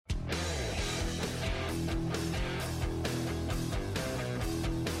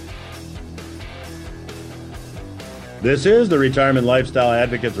This is the Retirement Lifestyle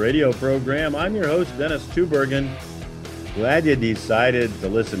Advocates radio program. I'm your host, Dennis Tubergen. Glad you decided to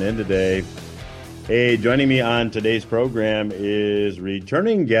listen in today. Hey, joining me on today's program is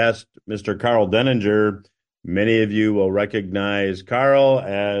returning guest, Mr. Karl Denninger. Many of you will recognize Karl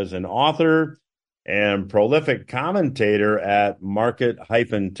as an author and prolific commentator at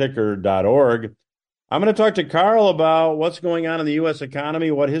market-ticker.org. I'm going to talk to Karl about what's going on in the U.S.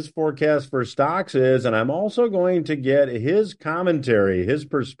 economy, what his forecast for stocks is, and I'm also going to get his commentary, his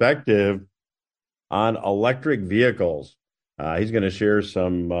perspective on electric vehicles. He's going to share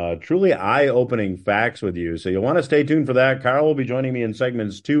some truly eye-opening facts with you, so you'll want to stay tuned for that. Karl will be joining me in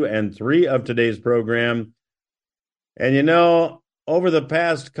segments 2 and 3 of today's program. And you know, over the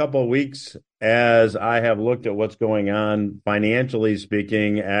past couple of weeks, as I have looked at what's going on financially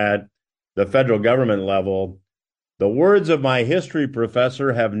speaking at the federal government level, the words of my history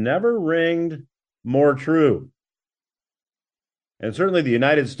professor have never ringed more true. And certainly the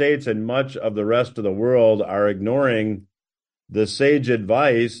United States and much of the rest of the world are ignoring the sage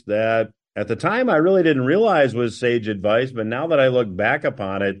advice that at the time I really didn't realize was sage advice, but now that I look back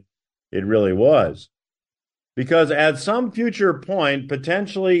upon it, it really was. Because at some future point,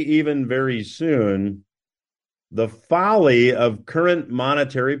 potentially even very soon, the folly of current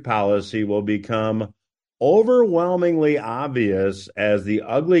monetary policy will become overwhelmingly obvious as the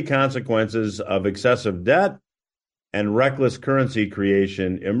ugly consequences of excessive debt and reckless currency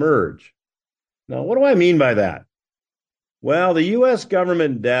creation emerge. Now, what do I mean by that? Well, the U.S.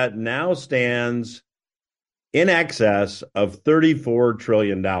 government debt now stands in excess of $34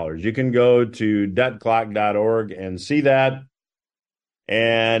 trillion. You can go to debtclock.org and see that.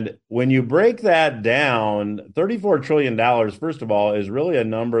 And when you break that down, $34 trillion, first of all, is really a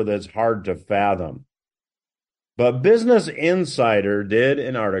number that's hard to fathom. But Business Insider did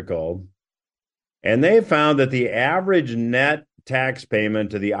an article, and they found that the average net tax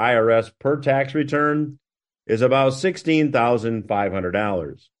payment to the IRS per tax return is about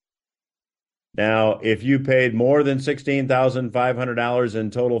 $16,500. Now, if you paid more than $16,500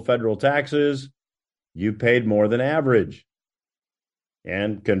 in total federal taxes, you paid more than average.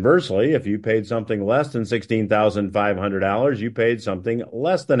 And conversely, if you paid something less than $16,500, you paid something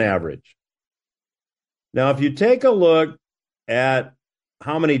less than average. Now, if you take a look at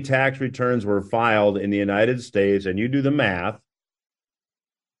how many tax returns were filed in the United States and you do the math,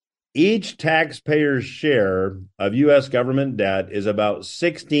 each taxpayer's share of U.S. government debt is about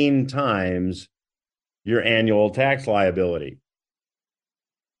 16 times your annual tax liability.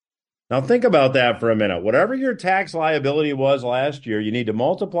 Now, think about that for a minute. Whatever your tax liability was last year, you need to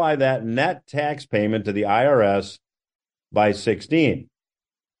multiply that net tax payment to the IRS by 16.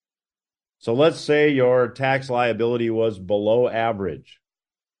 So let's say your tax liability was below average.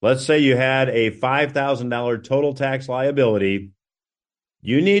 Let's say you had a $5,000 total tax liability.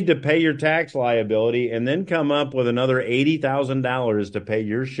 You need to pay your tax liability and then come up with another $80,000 to pay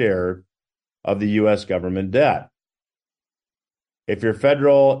your share of the U.S. government debt. If your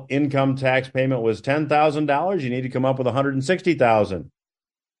federal income tax payment was $10,000, you need to come up with $160,000.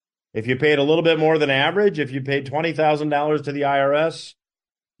 If you paid a little bit more than average, if you paid $20,000 to the IRS,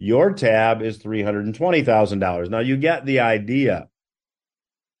 your tab is $320,000. Now, you get the idea.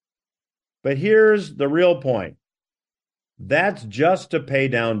 But here's the real point. That's just to pay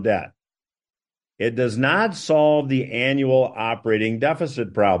down debt. It does not solve the annual operating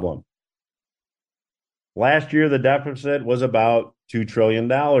deficit problem. Last year, the deficit was about $2 trillion.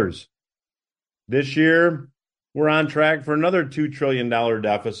 This year, we're on track for another $2 trillion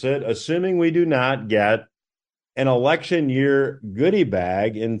deficit, assuming we do not get an election year goodie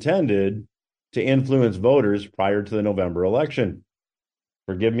bag intended to influence voters prior to the November election.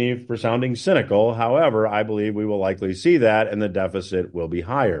 Forgive me for sounding cynical. However, I believe we will likely see that and the deficit will be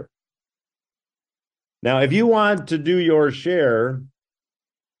higher. Now, if you want to do your share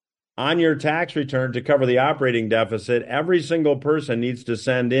on your tax return to cover the operating deficit, every single person needs to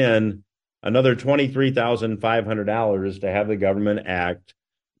send in another $23,500 to have the government act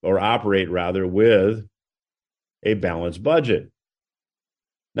or operate rather with a balanced budget.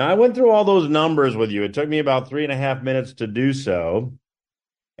 Now, I went through all those numbers with you. It took me about 3.5 minutes to do so.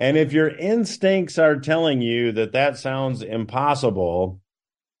 And if your instincts are telling you that that sounds impossible,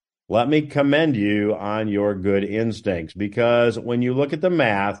 let me commend you on your good instincts, because when you look at the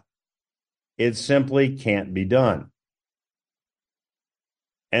math, it simply can't be done.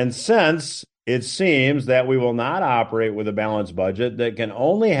 And since it seems that we will not operate with a balanced budget, that can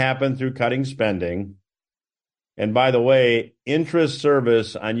only happen through cutting spending. And by the way, interest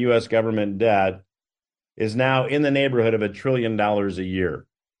service on U.S. government debt is now in the neighborhood of $1 trillion a year.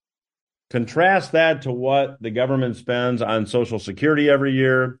 Contrast that to what the government spends on Social Security every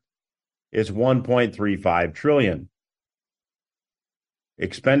year. It's $1.35 trillion.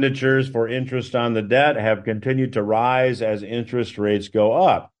 Expenditures for interest on the debt have continued to rise as interest rates go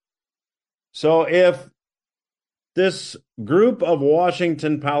up. So if this group of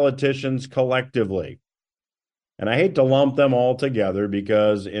Washington politicians collectively, and I hate to lump them all together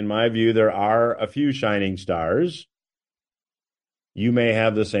because in my view, there are a few shining stars. You may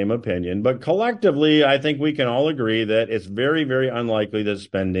have the same opinion, but collectively, I think we can all agree that it's very, very unlikely that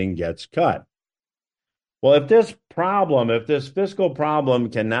spending gets cut. Well, if this fiscal problem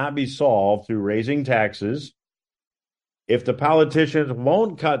cannot be solved through raising taxes, if the politicians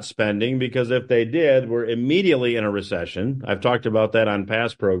won't cut spending, because if they did, we're immediately in a recession. I've talked about that on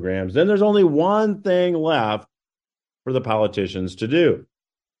past programs. Then there's only one thing left for the politicians to do: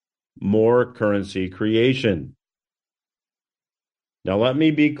 more currency creation. Now, let me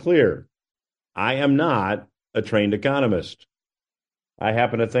be clear. I am not a trained economist. I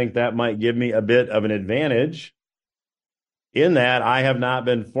happen to think that might give me a bit of an advantage in that I have not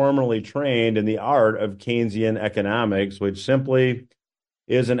been formally trained in the art of Keynesian economics, which simply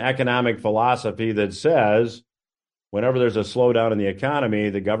is an economic philosophy that says whenever there's a slowdown in the economy,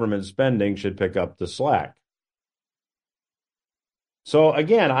 the government spending should pick up the slack. So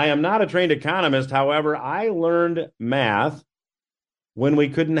again, I am not a trained economist. However, I learned math when we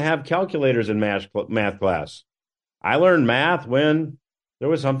couldn't have calculators in math class. I learned math when there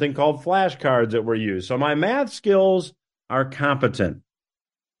was something called flashcards that were used. So my math skills are competent.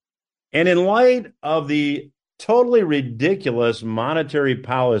 And in light of the totally ridiculous monetary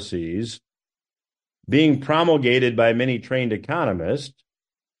policies being promulgated by many trained economists,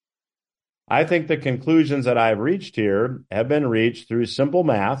 I think the conclusions that I've reached here have been reached through simple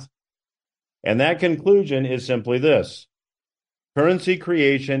math. And that conclusion is simply this: currency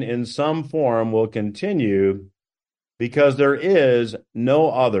creation in some form will continue because there is no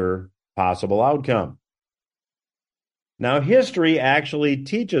other possible outcome. Now, history actually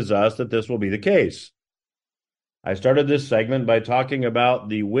teaches us that this will be the case. I started this segment by talking about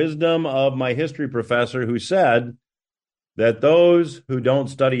the wisdom of my history professor who said that those who don't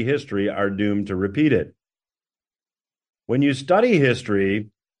study history are doomed to repeat it. When you study history,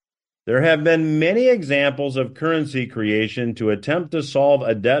 there have been many examples of currency creation to attempt to solve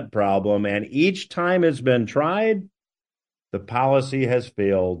a debt problem, and each time it's been tried, the policy has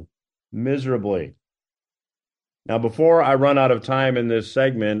failed miserably. Now, before I run out of time in this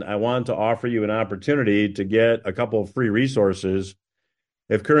segment, I want to offer you an opportunity to get a couple of free resources.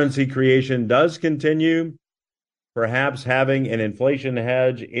 If currency creation does continue, perhaps having an inflation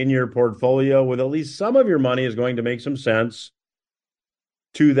hedge in your portfolio with at least some of your money is going to make some sense.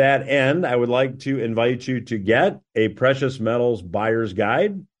 To that end, I would like to invite you to get a Precious Metals Buyer's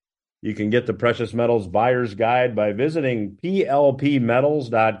Guide. You can get the Precious Metals Buyer's Guide by visiting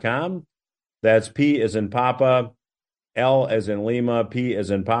plpmetals.com. That's P as in Papa, L as in Lima, P as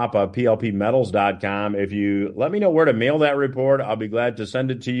in Papa, plpmetals.com. If you let me know where to mail that report, I'll be glad to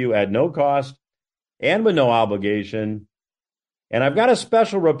send it to you at no cost and with no obligation. And I've got a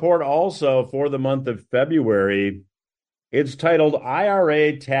special report also for the month of February. It's titled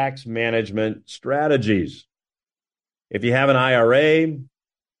IRA Tax Management Strategies. If you have an IRA,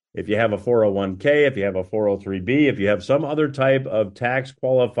 if you have a 401k, if you have a 403b, if you have some other type of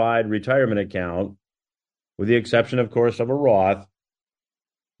tax-qualified retirement account, with the exception, of course, of a Roth,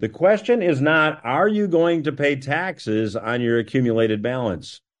 the question is not, are you going to pay taxes on your accumulated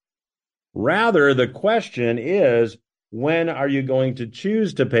balance? Rather, the question is, when are you going to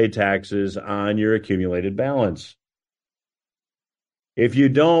choose to pay taxes on your accumulated balance? If you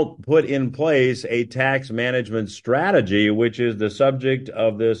don't put in place a tax management strategy, which is the subject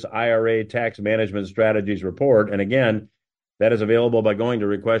of this IRA Tax Management Strategies report, and again, that is available by going to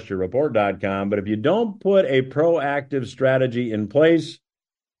requestyourreport.com, but if you don't put a proactive strategy in place,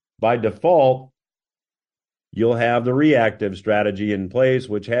 by default, you'll have the reactive strategy in place,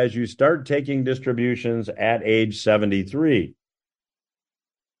 which has you start taking distributions at age 73.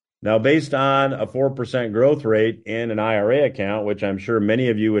 Now, based on a 4% growth rate in an IRA account, which I'm sure many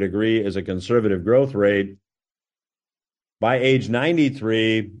of you would agree is a conservative growth rate, by age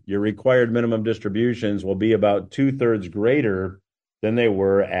 93, your required minimum distributions will be about 2/3 greater than they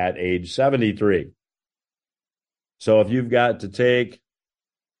were at age 73. So if you've got to take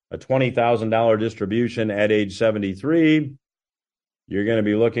a $20,000 distribution at age 73, you're going to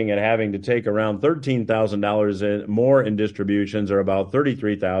be looking at having to take around $13,000 more in distributions, or about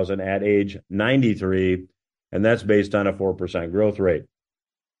 $33,000 at age 93, and that's based on a 4% growth rate.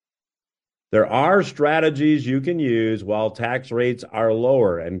 There are strategies you can use while tax rates are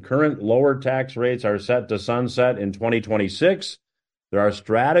lower, and current lower tax rates are set to sunset in 2026. There are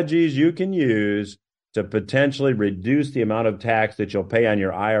strategies you can use to potentially reduce the amount of tax that you'll pay on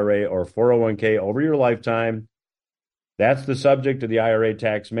your IRA or 401k over your lifetime. That's the subject of the IRA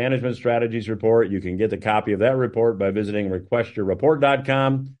Tax Management Strategies Report. You can get the copy of that report by visiting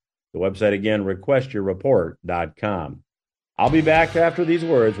requestyourreport.com. The website again, requestyourreport.com. I'll be back after these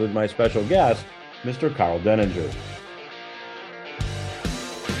words with my special guest, Mr. Karl Denninger.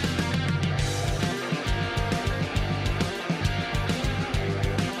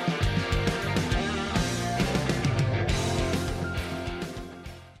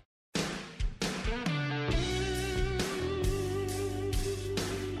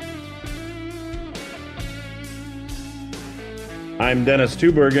 I'm Dennis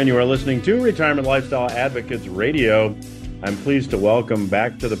Tubergen. You are listening to Retirement Lifestyle Advocates Radio. I'm pleased to welcome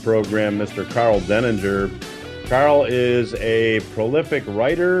back to the program Mr. Karl Denninger. Karl is a prolific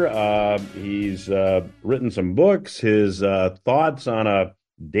writer. He's written some books. His thoughts on a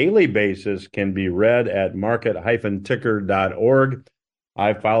daily basis can be read at market-ticker.org.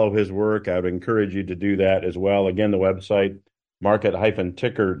 I follow his work. I would encourage you to do that as well. Again, the website,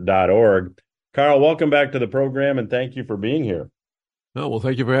 market-ticker.org. Karl, welcome back to the program, and thank you for being here. Oh, well,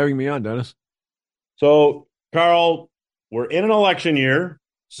 thank you for having me on, Dennis. So, Karl, we're in an election year.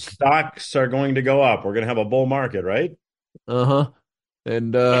 Stocks are going to go up. We're going to have a bull market, right? Uh-huh.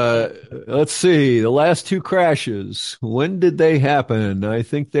 And let's see, the last two crashes, when did they happen? I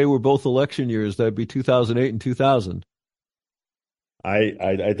think they were both election years. That'd be 2008 and 2000.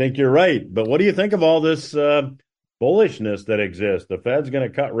 I think you're right. But what do you think of all this bullishness that exists? The Fed's going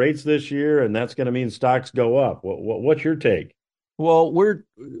to cut rates this year, and that's going to mean stocks go up. What's your take? Well, where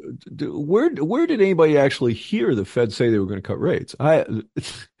did anybody actually hear the Fed say they were going to cut rates?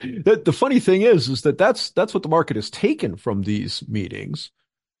 The funny thing is that's what the market has taken from these meetings,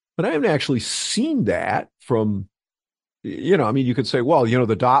 but I haven't actually seen that from, I mean, you could say, well,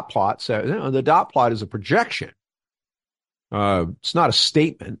 the dot plot says, the dot plot is a projection. It's not a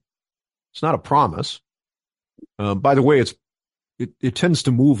statement. It's not a promise. By the way, it tends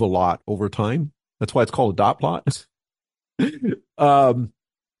to move a lot over time. That's why it's called a dot plot. But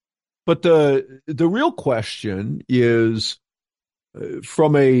the real question is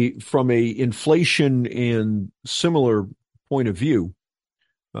from a inflation and similar point of view,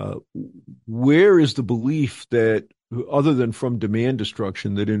 where is the belief that, other than from demand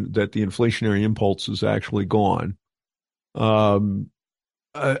destruction, that the inflationary impulse is actually gone? I mean,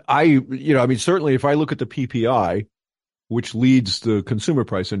 certainly if I look at the PPI, which leads the consumer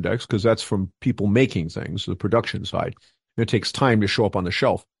price index, because that's from people making things, the production side. It takes time to show up on the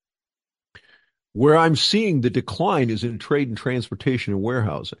shelf. Where I'm seeing the decline is in trade and transportation and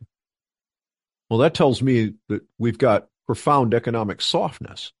warehousing. Well, that tells me that we've got profound economic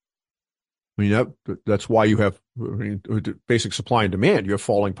softness. I mean, that's why you have basic supply and demand. You have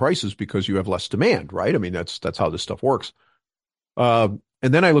falling prices because you have less demand, right? I mean, that's how this stuff works. And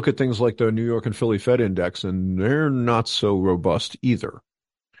then I look at things like the New York and Philly Fed index, and they're not so robust either.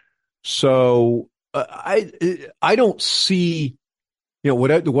 So I don't see,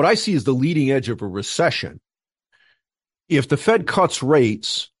 what I see is the leading edge of a recession. If the Fed cuts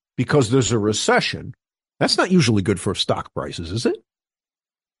rates because there's a recession, that's not usually good for stock prices, is it?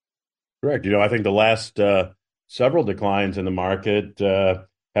 Correct. I think the last several declines in the market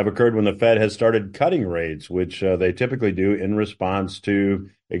have occurred when the Fed has started cutting rates, which they typically do in response to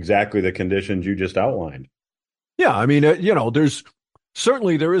exactly the conditions you just outlined. Yeah, I mean, there's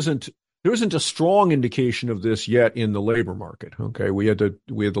certainly there isn't a strong indication of this yet in the labor market. Okay, we had the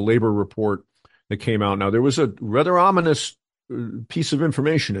labor report that came out. Now, there was a rather ominous piece of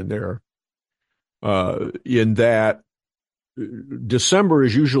information in there, in that December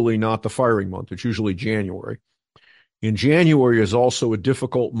is usually not the firing month. It's usually January. And January is also a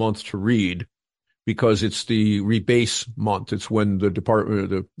difficult month to read because it's the rebase month. It's when the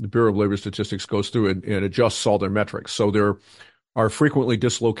Bureau of Labor Statistics goes through and adjusts all their metrics. So there are frequently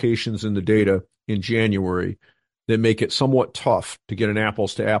dislocations in the data in January that make it somewhat tough to get an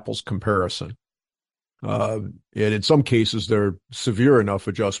apples to apples comparison. And in some cases, they're severe enough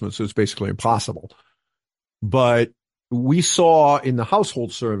adjustments that it's basically impossible. But we saw in the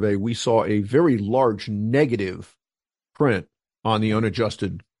household survey, we saw a very large negative print on the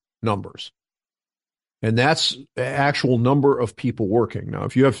unadjusted numbers. And that's the actual number of people working. Now,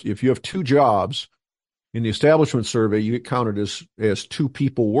 if you have two jobs in the establishment survey, you get counted as two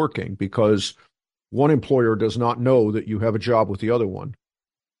people working because one employer does not know that you have a job with the other one.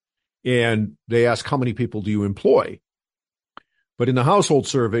 And they ask, how many people do you employ? But in the household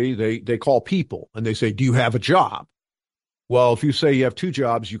survey, they call people and they say, "Do you have a job?" Well, if you say you have two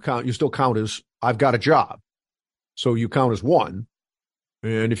jobs, you still count as I've got a job. So you count as one.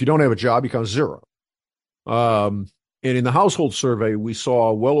 And if you don't have a job, you count as zero. And in the household survey, we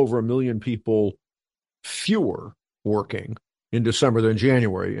saw well over 1 million people fewer working in December than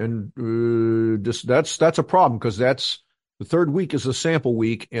January. And that's a problem because that's the third week is a sample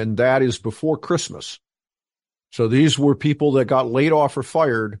week, and that is before Christmas. So these were people that got laid off or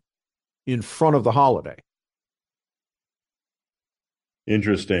fired in front of the holiday.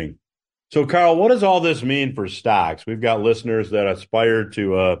 Interesting. So, Karl, what does all this mean for stocks? We've got listeners that aspire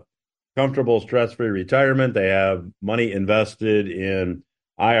to a comfortable, stress-free retirement. They have money invested in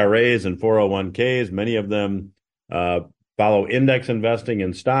IRAs and 401ks. Many of them follow index investing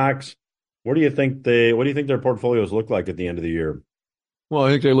in stocks. What do you think their portfolios look like at the end of the year? Well, I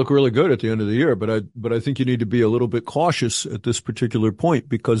think they look really good at the end of the year, but I think you need to be a little bit cautious at this particular point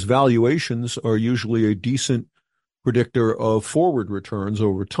because valuations are usually a decent predictor of forward returns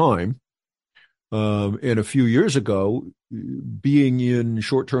over time. And a few years ago, being in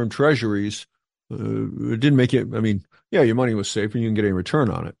short-term treasuries, it didn't make it. I mean, yeah, your money was safe and you can get a return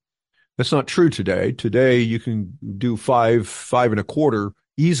on it. That's not true today. Today, you can do 5.25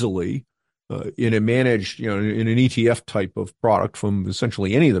 easily in a managed, in an ETF type of product from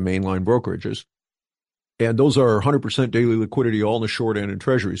essentially any of the mainline brokerages. And those are 100% daily liquidity, all in the short end in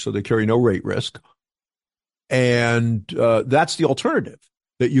treasury, so they carry no rate risk. And that's the alternative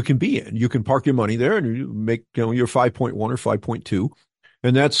that you can be in. You can park your money there and you make your 5.1 or 5.2,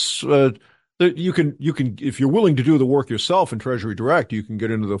 and that's you can if you're willing to do the work yourself in Treasury Direct, you can get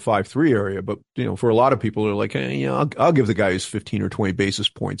into the 5.3 area. But for a lot of people, they're like, hey, I'll give the guys 15 or 20 basis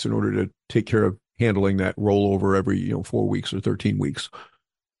points in order to take care of handling that rollover every 4 weeks or 13 weeks.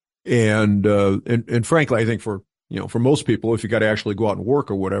 And frankly, I think for most people, if you got to actually go out and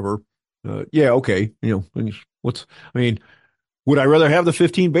work or whatever, yeah, okay, would I rather have the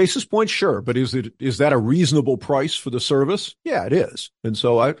 15 basis points? Sure. But is that a reasonable price for the service? Yeah, it is. And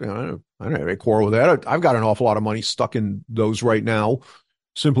so I don't have any quarrel with that. I've got an awful lot of money stuck in those right now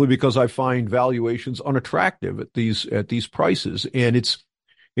simply because I find valuations unattractive at these prices. And it's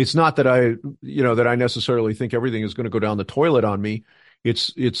not that I necessarily think everything is going to go down the toilet on me.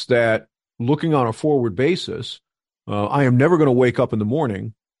 It's that looking on a forward basis, I am never going to wake up in the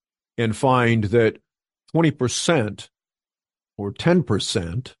morning and find that 20% or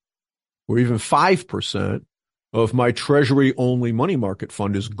 10% or even 5% of my treasury only money market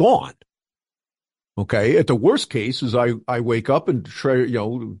fund is gone. Okay. At the worst case is I wake up and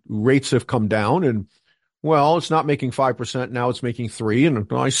rates have come down and well, it's not making 5%. Now it's making 3%, and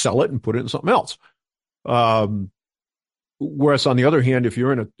I sell it and put it in something else. Whereas on the other hand, if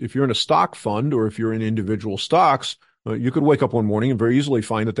you're in a stock fund or if you're in individual stocks, you could wake up one morning and very easily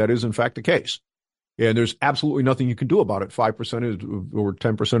find that is in fact the case. And there's absolutely nothing you can do about it. 5% or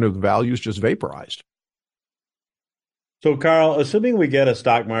 10% of the value is just vaporized. So, Karl, assuming we get a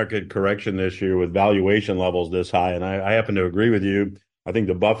stock market correction this year with valuation levels this high, and I happen to agree with you, I think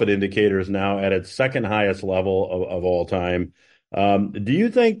the Buffett indicator is now at its second highest level of all time. Do you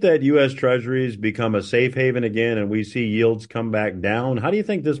think that U.S. Treasuries become a safe haven again and we see yields come back down? How do you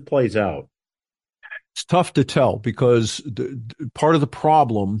think this plays out? It's tough to tell because part of the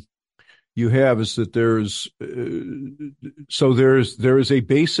problem you have is that there is a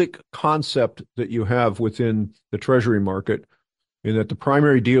basic concept that you have within the Treasury market in that the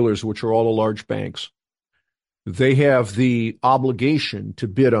primary dealers, which are all the large banks, they have the obligation to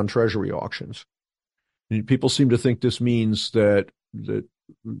bid on Treasury auctions. And people seem to think this means that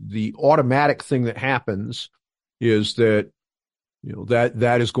the automatic thing that happens is that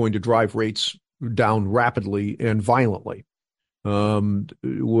that is going to drive rates down rapidly and violently.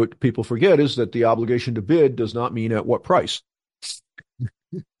 What people forget is that the obligation to bid does not mean at what price.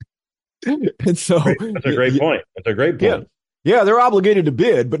 And so that's a great point. That's a great point. Yeah, they're obligated to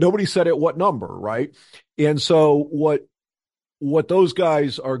bid, but nobody said at what number, right? And so what those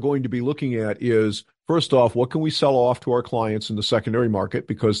guys are going to be looking at is, first off, what can we sell off to our clients in the secondary market?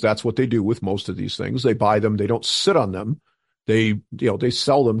 Because that's what they do with most of these things. They buy them. They don't sit on them. They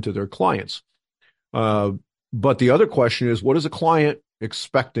sell them to their clients. But the other question is, what is a client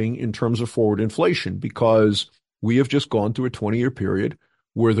expecting in terms of forward inflation? Because we have just gone through a 20-year period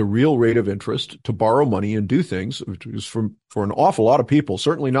where the real rate of interest to borrow money and do things, which is for an awful lot of people,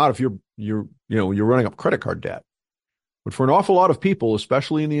 certainly not if you're running up credit card debt, but for an awful lot of people,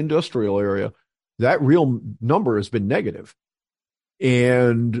 especially in the industrial area, that real number has been negative.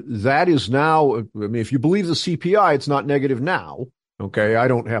 And that is now, I mean, if you believe the CPI, it's not negative now. Okay. I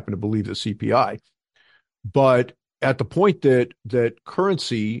don't happen to believe the CPI, but at the point that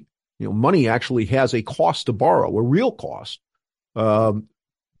currency, money actually has a cost to borrow, a real cost. Um,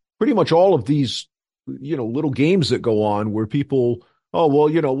 Pretty much all of these, little games that go on where people, oh,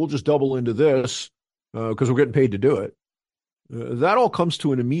 well, we'll just double into this because we're getting paid to do it. That all comes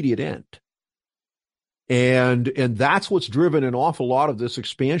to an immediate end. And that's what's driven an awful lot of this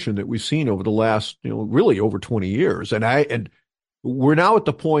expansion that we've seen over the last, really over 20 years. And we're now at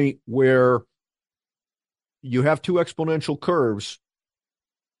the point where you have two exponential curves.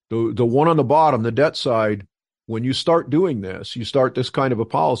 The one on the bottom, the debt side, when you start doing this, you start this kind of a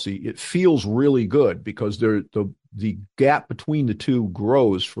policy, it feels really good because the gap between the two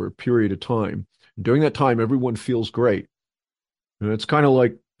grows for a period of time. During that time, everyone feels great. And it's kind of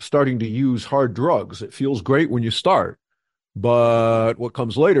like starting to use hard drugs. It feels great when you start, but what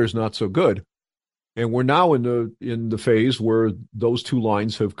comes later is not so good. And we're now in the phase where those two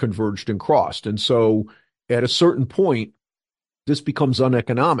lines have converged and crossed. And so at a certain point, this becomes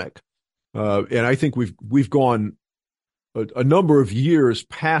uneconomic. And I think we've gone a number of years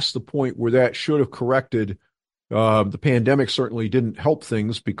past the point where that should have corrected. The pandemic certainly didn't help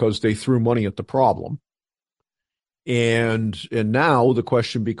things because they threw money at the problem. And now the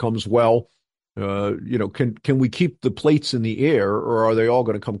question becomes, well, can we keep the plates in the air, or are they all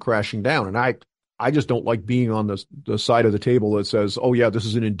going to come crashing down? And I just don't like being on the side of the table that says, oh yeah, this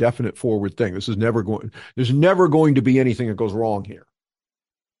is an indefinite forward thing. There's never going to be anything that goes wrong here.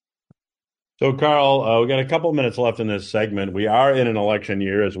 So, Karl, we got a couple of minutes left in this segment. We are in an election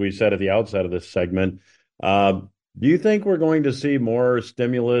year, as we said at the outset of this segment. Do you think we're going to see more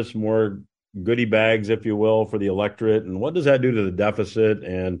stimulus, more goodie bags, if you will, for the electorate? And what does that do to the deficit?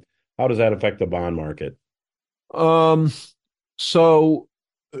 And how does that affect the bond market? So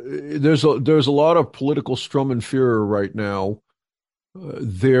there's a lot of political strum and furor right now.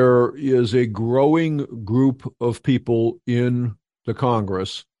 There is a growing group of people in the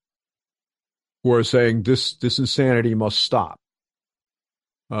Congress who are saying this insanity must stop.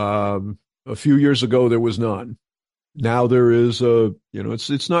 A few years ago, there was none. Now there is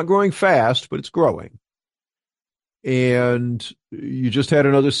it's not growing fast, but it's growing. And you just had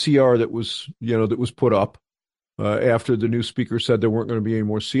another CR that was put up after the new speaker said there weren't going to be any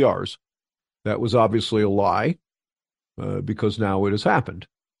more CRs. That was obviously a lie because now it has happened.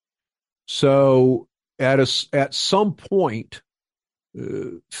 So at some point,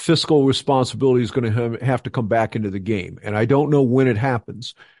 fiscal responsibility is going to have to come back into the game, and I don't know when it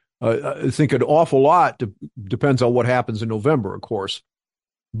happens. I think an awful lot depends on what happens in November, of course.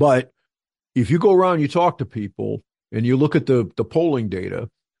 But if you go around, you talk to people, and you look at the polling data,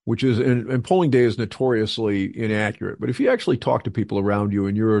 which is and polling data is notoriously inaccurate. But if you actually talk to people around you,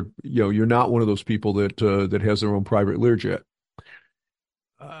 and you're not one of those people that has their own private Learjet,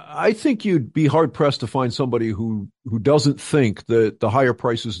 I think you'd be hard pressed to find somebody who doesn't think that the higher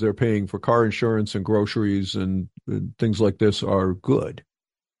prices they're paying for car insurance and groceries and things like this are good.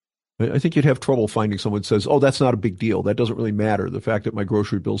 I think you'd have trouble finding someone who says, oh, that's not a big deal. That doesn't really matter. The fact that my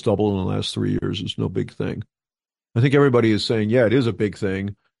grocery bill's doubled in the last 3 years is no big thing. I think everybody is saying, yeah, it is a big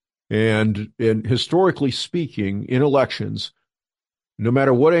thing. And historically speaking, in elections, no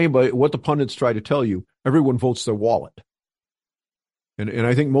matter what the pundits try to tell you, everyone votes their wallet. And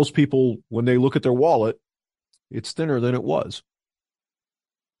I think most people, when they look at their wallet, it's thinner than it was.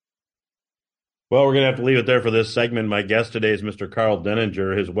 Well, we're going to have to leave it there for this segment. My guest today is Mr. Karl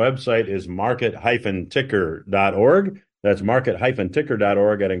Denninger. His website is market-ticker.org. That's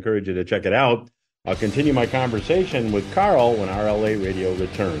market-ticker.org. I'd encourage you to check it out. I'll continue my conversation with Karl when RLA Radio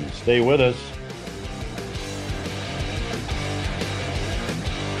returns. Stay with us.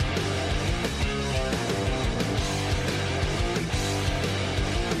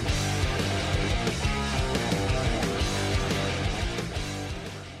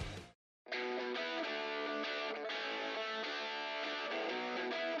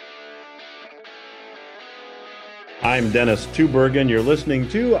 I'm Dennis Tubergen. You're listening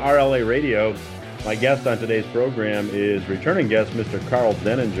to RLA Radio. My guest on today's program is returning guest Mr. Karl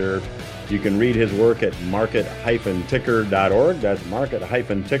Denninger. You can read his work at market-ticker.org. That's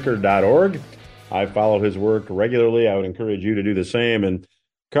market-ticker.org. I follow his work regularly. I would encourage you to do the same. And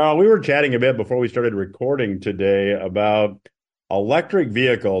Karl, we were chatting a bit before we started recording today about electric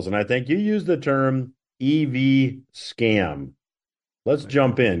vehicles, and I think you used the term EV scam. Let's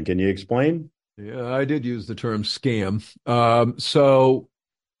jump in. Can you explain? Yeah, I did use the term scam. So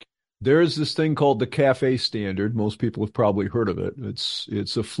there's this thing called the CAFE standard. Most people have probably heard of it.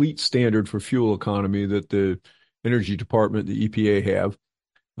 It's a fleet standard for fuel economy that the Energy Department, the EPA have,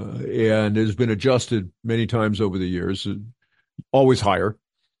 and has been adjusted many times over the years, always higher.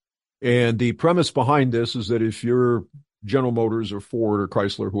 And the premise behind this is that if you're General Motors or Ford or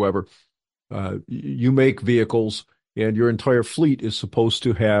Chrysler, whoever, you make vehicles and your entire fleet is supposed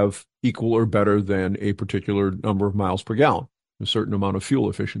to have equal or better than a particular number of miles per gallon, a certain amount of fuel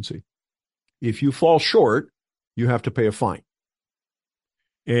efficiency. If you fall short, you have to pay a fine.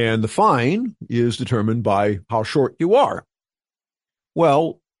 And the fine is determined by how short you are.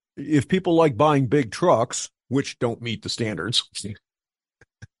 Well, if people like buying big trucks, which don't meet the standards,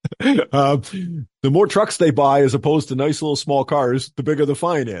 the more trucks they buy as opposed to nice little small cars, the bigger the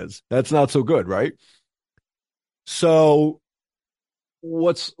fine is. That's not so good, right? So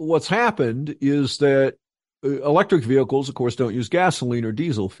what's happened is that electric vehicles, of course, don't use gasoline or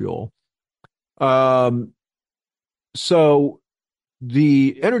diesel fuel. Um, so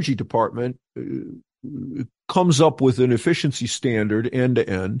the energy department comes up with an efficiency standard end to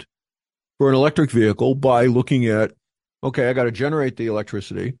end for an electric vehicle by looking at, okay, I got to generate the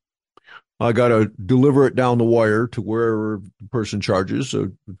electricity. I got to deliver it down the wire to wherever the person charges,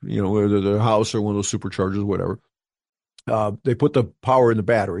 so, whether the house or one of those superchargers, whatever. They put the power in the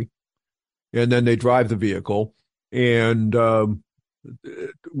battery, and then they drive the vehicle, and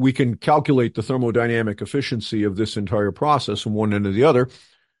we can calculate the thermodynamic efficiency of this entire process from one end to the other,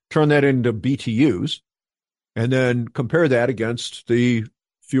 turn that into BTUs, and then compare that against the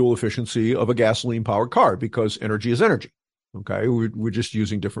fuel efficiency of a gasoline-powered car, because energy is energy. Okay, we're just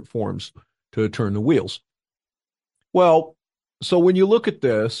using different forms to turn the wheels. Well, so when you look at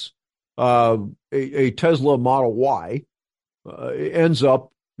this, a Tesla Model Y ends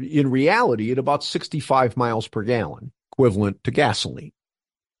up in reality at about 65 miles per gallon, equivalent to gasoline.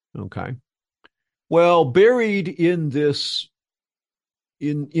 Okay. Well, buried in this,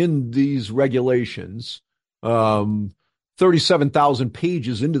 in these regulations, 37,000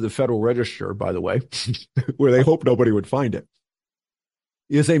 pages into the Federal Register, by the way, where they hope nobody would find it,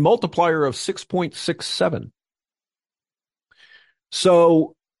 is a multiplier of 6.67.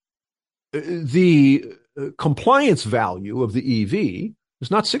 So the compliance value of the EV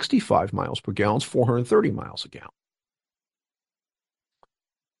is not 65 miles per gallon, it's 430 miles a gallon.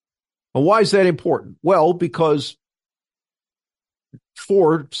 And why is that important? Well, because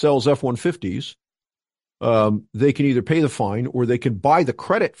Ford sells F-150s. They can either pay the fine or they can buy the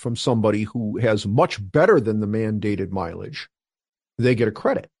credit from somebody who has much better than the mandated mileage. They get a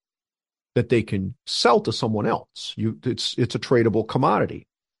credit that they can sell to someone else. It's a tradable commodity.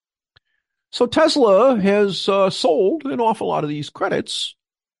 So Tesla has sold an awful lot of these credits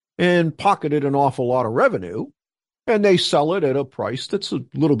and pocketed an awful lot of revenue, and they sell it at a price that's a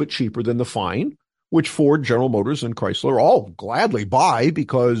little bit cheaper than the fine, which Ford, General Motors, and Chrysler all gladly buy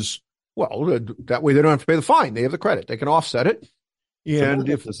because, well, that way they don't have to pay the fine. They have the credit. They can offset it. And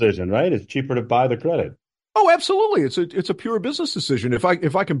if decision, right? It's cheaper to buy the credit. Oh, absolutely. It's a pure business decision. If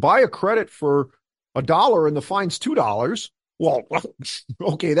I can buy a credit for $1 and the fine's $2, well,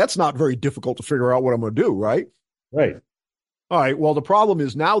 okay, that's not very difficult to figure out what I'm going to do, right? Right. All right. Well, the problem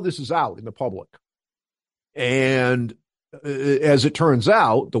is now this is out in the public. And as it turns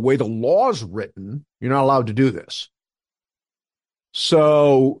out, the way the law's written, you're not allowed to do this.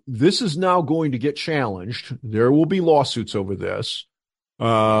 So this is now going to get challenged. There will be lawsuits over this.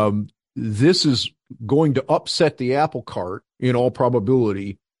 This is going to upset the apple cart in all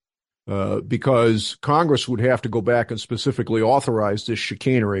probability, because Congress would have to go back and specifically authorize this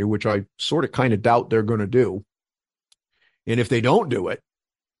chicanery, which I sort of kind of doubt they're going to do. And if they don't do it,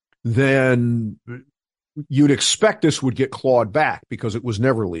 then you'd expect this would get clawed back because it was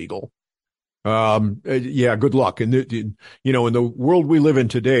never legal. Yeah, good luck. And, in the world we live in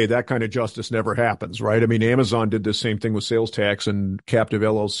today, that kind of justice never happens, right? I mean, Amazon did the same thing with sales tax and captive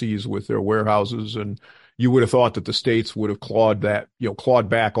LLCs with their warehouses. And you would have thought that the states would have clawed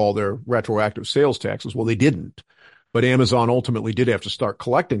back all their retroactive sales taxes. Well, they didn't. But Amazon ultimately did have to start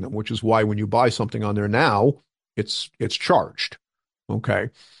collecting them, which is why when you buy something on there now, it's charged. Okay.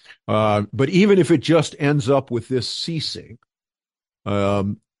 But even if it just ends up with this ceasing,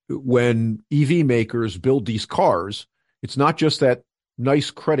 when EV makers build these cars, it's not just that nice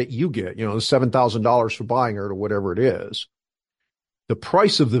credit you get, the $7,000 for buying it or whatever it is. The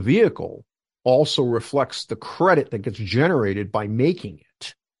price of the vehicle also reflects the credit that gets generated by making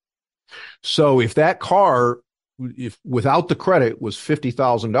it. So if that car, if without the credit was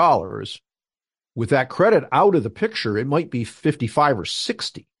 $50,000, with that credit out of the picture, it might be 55 or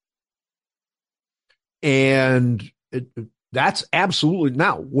 60. And that's absolutely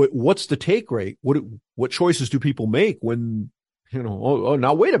now. What's the take rate? What choices do people make when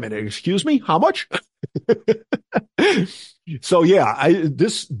now wait a minute, excuse me, how much? So yeah,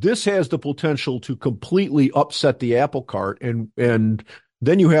 this has the potential to completely upset the apple cart and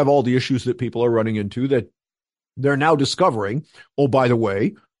Then you have all the issues that people are running into that they're now discovering. Oh, by the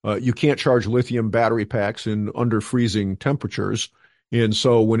way, you can't charge lithium battery packs in under freezing temperatures. And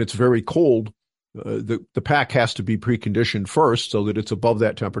so when it's very cold, the pack has to be preconditioned first so that it's above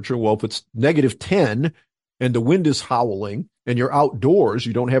that temperature. Well, if it's -10 and the wind is howling and you're outdoors,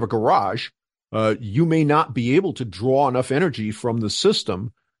 you don't have a garage, you may not be able to draw enough energy from the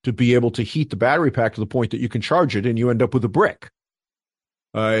system to be able to heat the battery pack to the point that you can charge it, and you end up with a brick.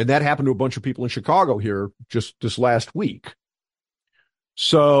 And that happened to a bunch of people in Chicago here just this last week.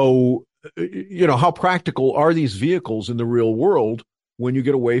 So, how practical are these vehicles in the real world when you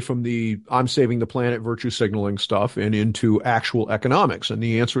get away from the I'm saving the planet virtue signaling stuff and into actual economics? And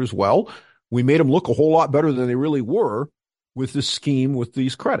the answer is, well, we made them look a whole lot better than they really were with this scheme with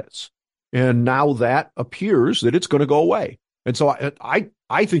these credits. And now that appears that it's going to go away. And so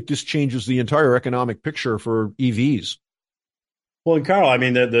I think this changes the entire economic picture for EVs. Well, and Carl, I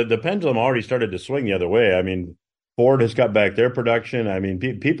mean, the pendulum already started to swing the other way. I mean, Ford has cut back their production. I mean,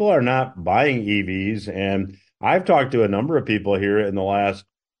 people are not buying EVs. And I've talked to a number of people here in the last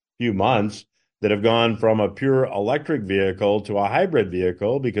few months that have gone from a pure electric vehicle to a hybrid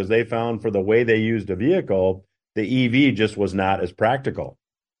vehicle because they found for the way they used a vehicle, the EV just was not as practical.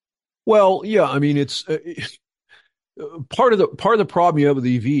 Well, yeah, I mean, it's part of the problem you have with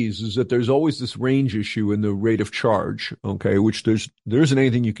EVs is that there's always this range issue in the rate of charge, okay, which there isn't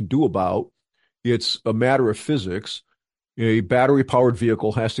anything you can do about. It's a matter of physics. A battery powered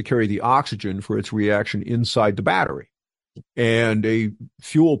vehicle has to carry the oxygen for its reaction inside the battery, and a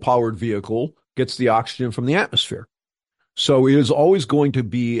fuel powered vehicle gets the oxygen from the atmosphere. So it is always going to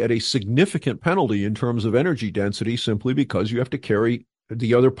be at a significant penalty in terms of energy density simply because you have to carry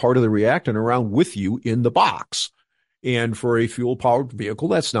the other part of the reactant around with you in the box. And for a fuel powered vehicle,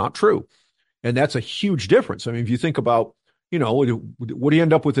 that's not true. And that's a huge difference. I mean, if you think about, what do you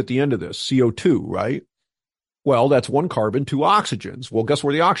end up with at the end of this? CO2, right? Well, that's one carbon, two oxygens. Well, guess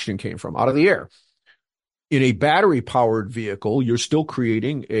where the oxygen came from? Out of the air. In a battery powered vehicle, you're still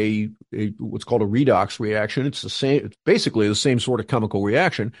creating a what's called a redox reaction. It's basically the same sort of chemical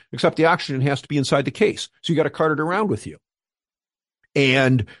reaction, except the oxygen has to be inside the case. So you got to cart it around with you.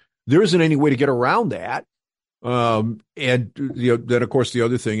 And there isn't any way to get around that. And then of course the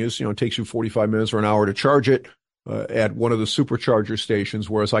other thing is, it takes you 45 minutes or an hour to charge it at one of the supercharger stations,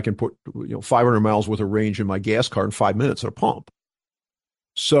 whereas I can put 500 miles worth of range in my gas car in 5 minutes at a pump.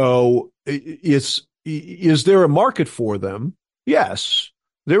 So is there a market for them? Yes,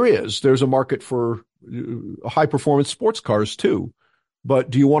 there is. There's a market for high performance sports cars too.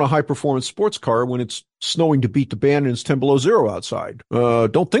 But do you want a high performance sports car when it's snowing to beat the band and it's 10 below zero outside?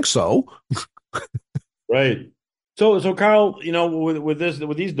 Don't think so. Right. So Carl,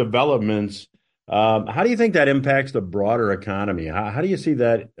 with these developments, how do you think that impacts the broader economy? How do you see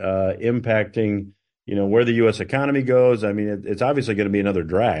that impacting, where the U.S. economy goes? I mean, it's obviously going to be another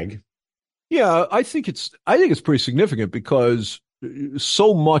drag. Yeah, I think it's pretty significant because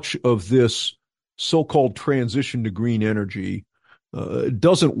so much of this so-called transition to green energy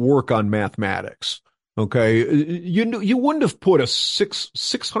doesn't work on mathematics. Okay, you wouldn't have put a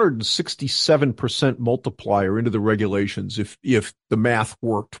 667% multiplier into the regulations if the math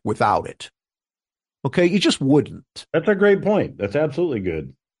worked without it. Okay, you just wouldn't. That's a great point. That's absolutely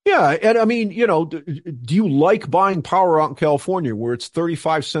good. Yeah, and I mean, do you like buying power out in California where it's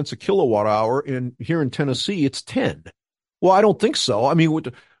 35 cents a kilowatt hour, and here in Tennessee it's 10? Well, I don't think so. I mean,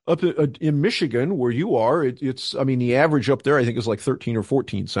 up in Michigan where you are, it's I mean the average up there I think is like 13 or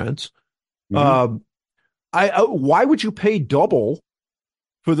 14 cents. Mm-hmm. Why would you pay double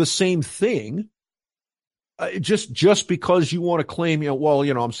for the same thing? Just because you want to claim,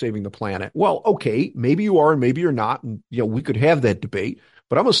 I'm saving the planet. Well, okay, maybe you are and maybe you're not. And, we could have that debate,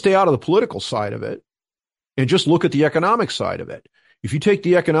 but I'm going to stay out of the political side of it and just look at the economic side of it. If you take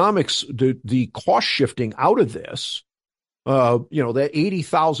the economics, the cost shifting out of this, that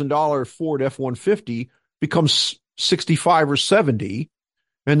 $80,000 Ford F-150 becomes 65 or 70,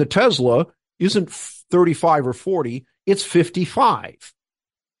 and the Tesla isn't 35 or 40, it's 55.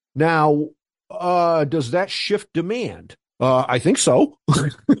 Now, does that shift demand? I think so.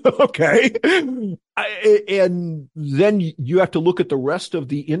 Okay. And then you have to look at the rest of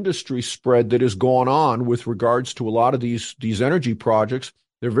the industry spread that has gone on with regards to a lot of these energy projects.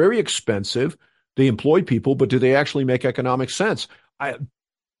 They're very expensive. They employ people, but do they actually make economic sense?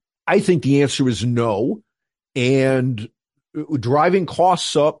 I think the answer is no. And driving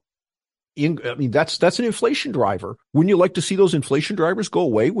costs up, that's an inflation driver. Wouldn't you like to see those inflation drivers go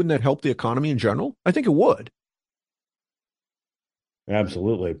away? Wouldn't that help the economy in general? I think it would.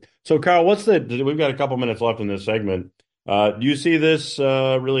 Absolutely. So, Carl, we've got a couple minutes left in this segment. Do you see this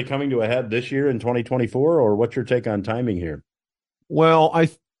really coming to a head this year in 2024, or what's your take on timing here? Well,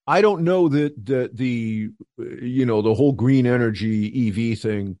 I don't know that the the whole green energy EV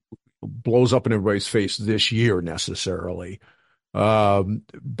thing blows up in everybody's face this year necessarily.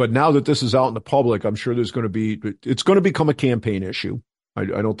 But now that this is out in the public, I'm sure it's going to become a campaign issue. I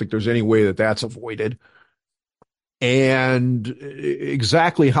don't think there's any way that that's avoided. And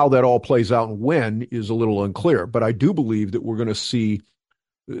exactly how that all plays out and when is a little unclear. But I do believe that we're going to see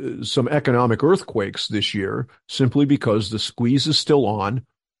some economic earthquakes this year simply because the squeeze is still on.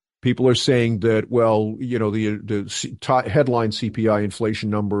 People are saying that, well, the headline CPI inflation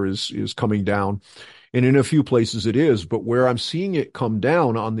number is coming down. And in a few places it is, but where I'm seeing it come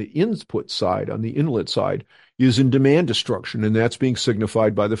down on the input side, on the inlet side, is in demand destruction. And that's being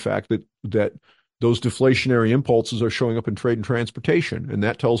signified by the fact that those deflationary impulses are showing up in trade and transportation. And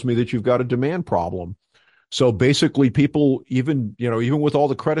that tells me that you've got a demand problem. So basically people, even with all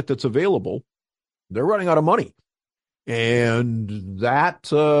the credit that's available, they're running out of money. And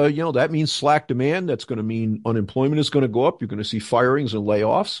that means slack demand. That's going to mean unemployment is going to go up. You're going to see firings and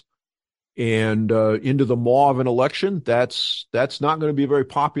layoffs. And into the maw of an election, that's not going to be a very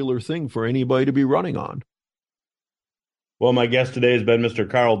popular thing for anybody to be running on. Well, my guest today has been Mr.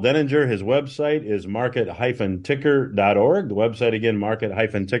 Karl Denninger. His website is market-ticker.org. The website again,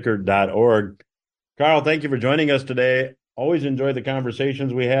 market-ticker.org. Karl, thank you for joining us today. Always enjoy the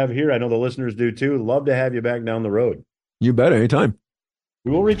conversations we have here. I know the listeners do too. Love to have you back down the road. You bet, anytime.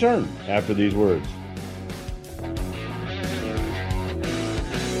 We will return after these words.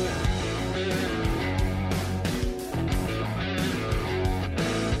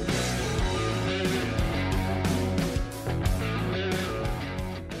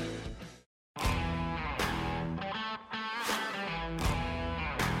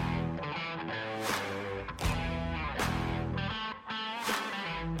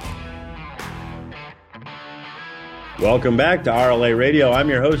 Welcome back to RLA Radio. I'm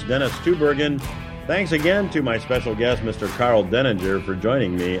your host, Dennis Tubergen. Thanks again to my special guest, Mr. Karl Denninger, for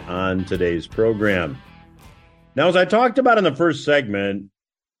joining me on today's program. Now, as I talked about in the first segment,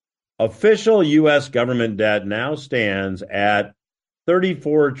 official U.S. government debt now stands at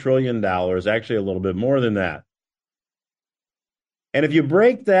 $34 trillion, actually a little bit more than that. And if you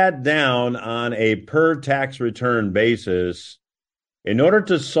break that down on a per tax return basis, in order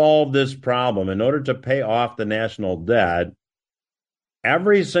to solve this problem, in order to pay off the national debt,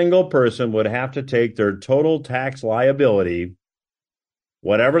 every single person would have to take their total tax liability,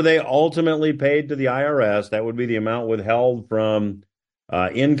 whatever they ultimately paid to the IRS, that would be the amount withheld from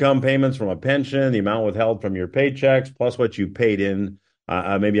income payments from a pension, the amount withheld from your paychecks, plus what you paid in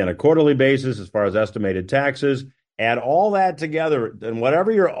maybe on a quarterly basis as far as estimated taxes. Add all that together, and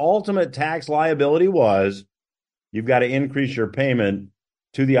whatever your ultimate tax liability was, you've got to increase your payment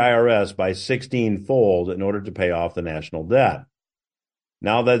to the IRS by 16-fold in order to pay off the national debt.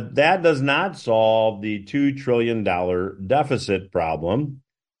 Now, that does not solve the $2 trillion deficit problem.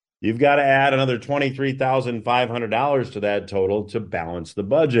 You've got to add another $23,500 to that total to balance the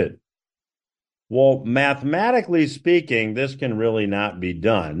budget. Well, mathematically speaking, this can really not be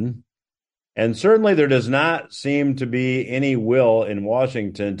done. And certainly there does not seem to be any will in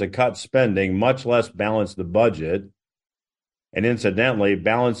Washington to cut spending, much less balance the budget. And incidentally,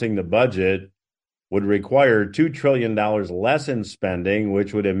 balancing the budget would require $2 trillion less in spending,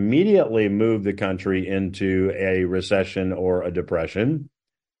 which would immediately move the country into a recession or a depression.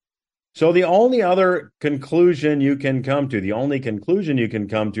 So the only conclusion you can come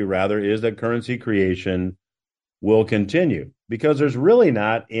to, rather, is that currency creation will continue because there's really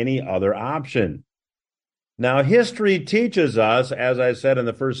not any other option. Now, history teaches us, as I said in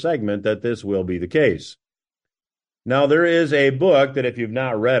the first segment, that this will be the case. Now, there is a book that if you've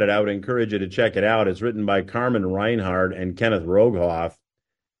not read it, I would encourage you to check it out. It's written by Carmen Reinhardt and Kenneth Rogoff.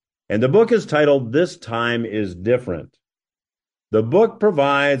 And the book is titled, This Time is Different. The book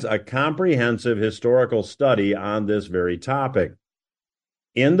provides a comprehensive historical study on this very topic.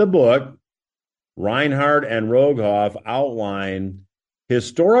 In the book, Reinhardt and Rogoff outline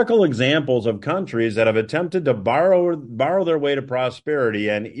historical examples of countries that have attempted to borrow their way to prosperity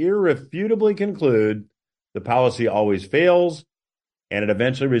and irrefutably conclude the policy always fails and it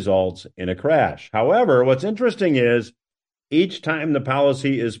eventually results in a crash. However, what's interesting is each time the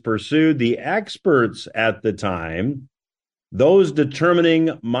policy is pursued, the experts at the time, those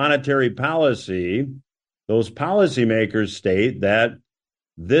determining monetary policy, those policymakers state that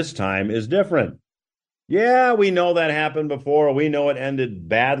this time is different. Yeah, we know that happened before. We know it ended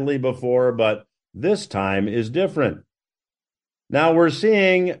badly before, but this time is different. Now we're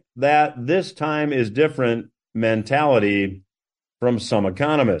seeing that this time is different mentality from some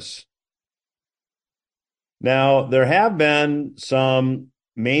economists. Now, there have been some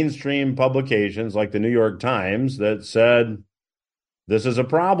mainstream publications like the New York Times that said this is a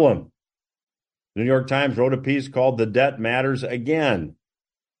problem. The New York Times wrote a piece called "The Debt Matters Again."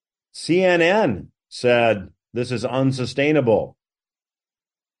 CNN said this is unsustainable.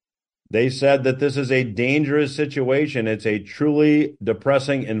 They said that this is a dangerous situation. It's a truly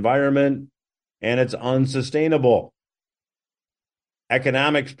depressing environment, and it's unsustainable.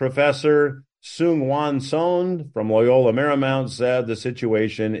 Economics professor Seung-Hwan Son from Loyola Marymount said the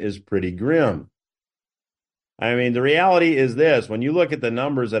situation is pretty grim. I mean, the reality is this: when you look at the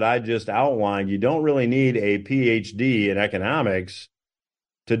numbers that I just outlined, you don't really need a PhD in economics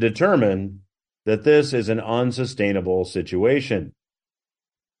to determine that this is an unsustainable situation.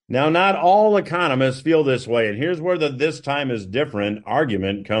 Now, not all economists feel this way, and here's where the "this time is different"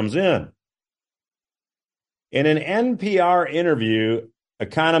 argument comes in. In an NPR interview,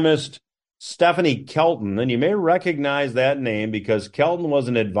 economist Stephanie Kelton, and you may recognize that name because Kelton was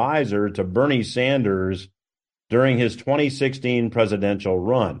an advisor to Bernie Sanders during his 2016 presidential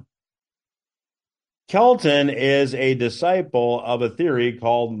run. Kelton is a disciple of a theory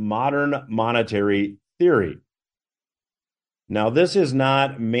called modern monetary theory. Now, this is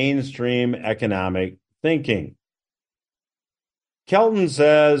not mainstream economic thinking. Kelton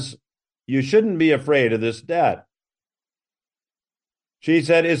says you shouldn't be afraid of this debt. She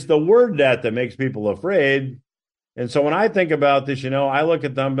said it's the word debt that makes people afraid. And so when I think about this, I look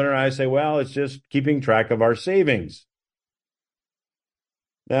at them and I say, well, it's just keeping track of our savings.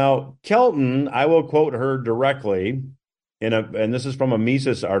 Now, Kelton, I will quote her directly, and this is from a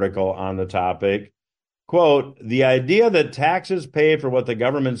Mises article on the topic. Quote, "The idea that taxes pay for what the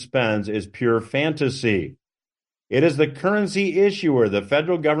government spends is pure fantasy. It is the currency issuer, the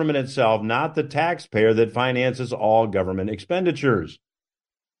federal government itself, not the taxpayer, that finances all government expenditures."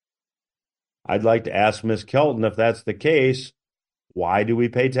 I'd like to ask Ms. Kelton, if that's the case, why do we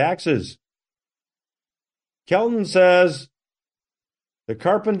pay taxes? Kelton says the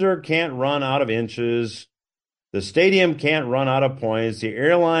carpenter can't run out of inches. The stadium can't run out of points. The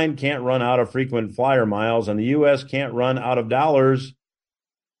airline can't run out of frequent flyer miles. And the U.S. can't run out of dollars.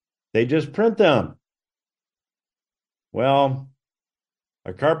 They just print them. Well,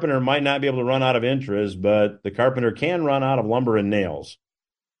 a carpenter might not be able to run out of interest, but the carpenter can run out of lumber and nails.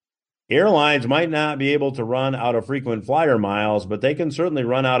 Airlines might not be able to run out of frequent flyer miles, but they can certainly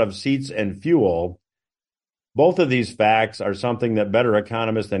run out of seats and fuel. Both of these facts are something that better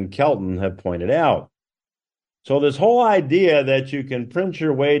economists than Kelton have pointed out. So this whole idea that you can print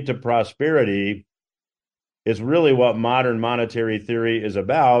your way to prosperity is really what modern monetary theory is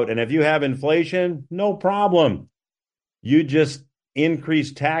about. And if you have inflation, no problem. You just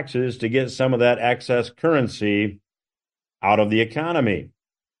increase taxes to get some of that excess currency out of the economy.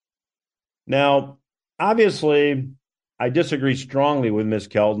 Now, obviously, I disagree strongly with Ms.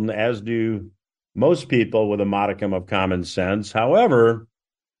 Kelton, as do most people with a modicum of common sense. However,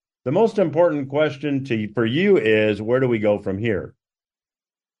 the most important question for you is, where do we go from here?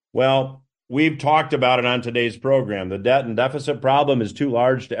 Well, we've talked about it on today's program. The debt and deficit problem is too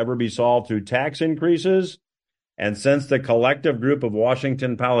large to ever be solved through tax increases. And since the collective group of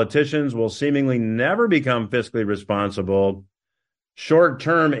Washington politicians will seemingly never become fiscally responsible, short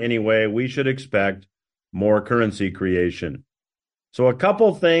term anyway, we should expect more currency creation. So a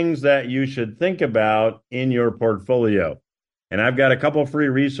couple things that you should think about in your portfolio. And I've got a couple free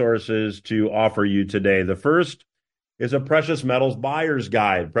resources to offer you today. The first is a precious metals buyer's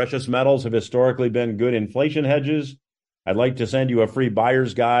guide. Precious metals have historically been good inflation hedges. I'd like to send you a free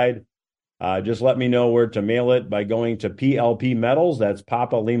buyer's guide. Just let me know where to mail it by going to PLP Metals. That's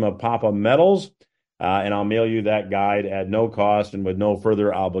Papa Lima Papa Metals. And I'll mail you that guide at no cost and with no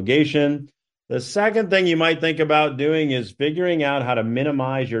further obligation. The second thing you might think about doing is figuring out how to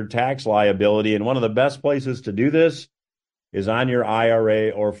minimize your tax liability. And one of the best places to do this is on your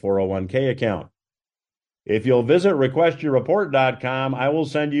IRA or 401k account. If you'll visit requestyourreport.com, I will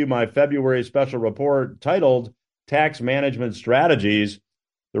send you my February special report titled Tax Management Strategies.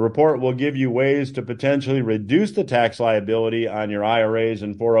 The report will give you ways to potentially reduce the tax liability on your IRAs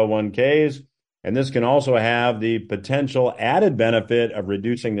and 401ks. And this can also have the potential added benefit of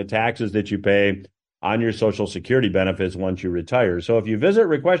reducing the taxes that you pay on your Social Security benefits once you retire. So if you visit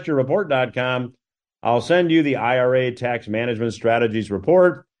requestyourreport.com, I'll send you the IRA Tax Management Strategies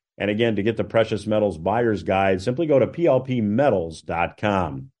report. And again, to get the Precious Metals Buyer's Guide, simply go to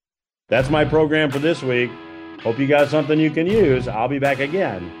plpmetals.com. That's my program for this week. Hope you got something you can use. I'll be back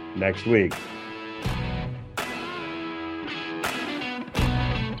again next week.